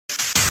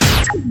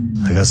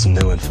I got some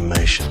new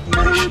information.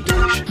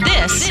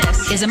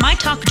 This is a My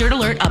Talk Dirt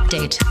Alert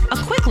update.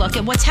 A quick look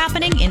at what's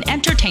happening in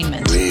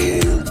entertainment.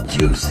 Real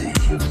juicy.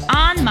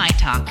 On My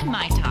Talk.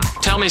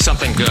 Tell me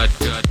something good.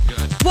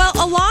 Well,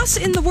 a loss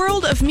in the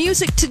world of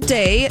music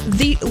today.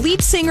 The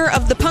lead singer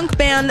of the punk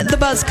band The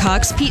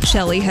Buzzcocks, Pete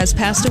Shelley, has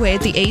passed away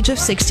at the age of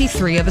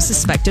 63 of a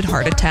suspected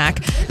heart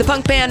attack. The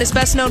punk band is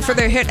best known for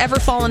their hit Ever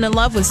Fallen in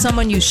Love with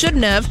Someone You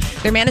Shouldn't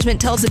Have. Their management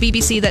tells the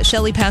BBC that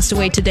Shelley passed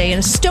away today in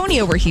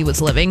Estonia, where he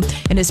was living,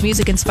 and his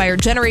music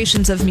inspired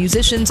generations of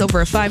musicians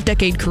over a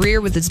 5-decade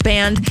career with his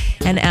band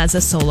and as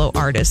a solo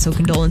artist. So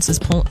condolences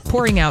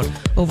pouring out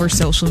over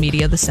social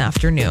media this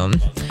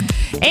afternoon.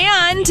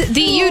 And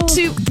the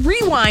YouTube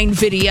Rewind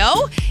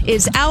video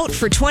is out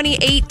for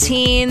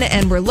 2018,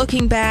 and we're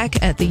looking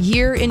back at the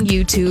year in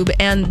YouTube,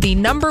 and the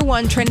number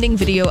one trending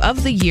video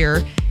of the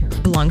year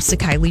belongs to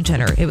Kylie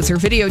Jenner. It was her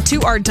video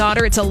to our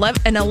daughter. It's an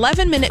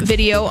 11-minute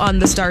video on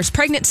the star's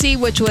pregnancy,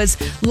 which was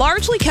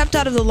largely kept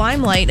out of the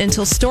limelight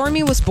until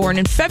Stormy was born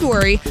in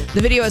February.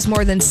 The video has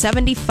more than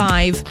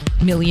 75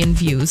 million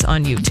views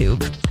on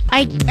YouTube.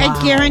 I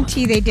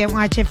guarantee they didn't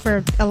watch it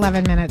for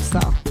 11 minutes,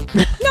 though.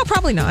 No,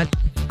 probably not.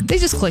 They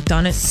just clicked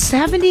on it.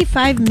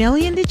 75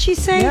 million, did she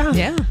say?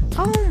 Yeah.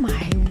 Oh,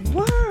 my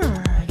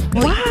word.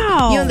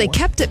 Wow. You know, they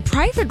kept it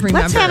private, remember?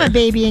 Let's have a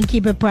baby and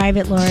keep it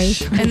private, Lori.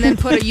 And then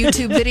put a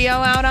YouTube video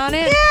out on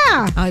it?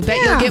 Yeah. I bet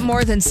you'll get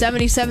more than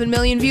 77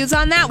 million views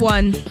on that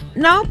one.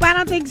 Nope, I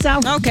don't think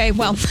so. Okay,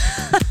 well.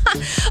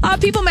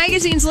 People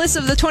Magazine's list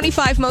of the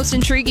 25 most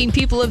intriguing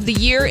people of the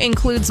year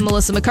includes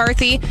Melissa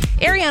McCarthy,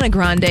 Ariana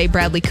Grande,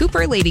 Bradley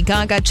Cooper, Lady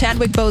Gaga,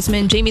 Chadwick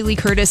Boseman, Jamie Lee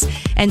Curtis,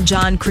 and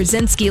John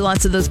Krasinski.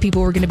 Lots of those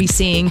people we're going to be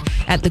seeing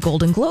at the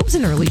Golden Globes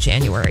in early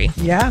January.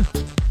 Yeah.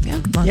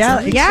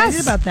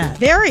 Excited about that.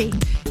 Very.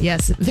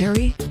 Yes,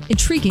 very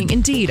intriguing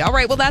indeed. All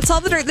right, well, that's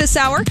all the dirt this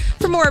hour.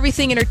 For more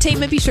everything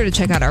entertainment, be sure to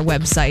check out our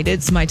website.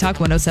 It's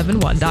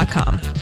mytalk1071.com.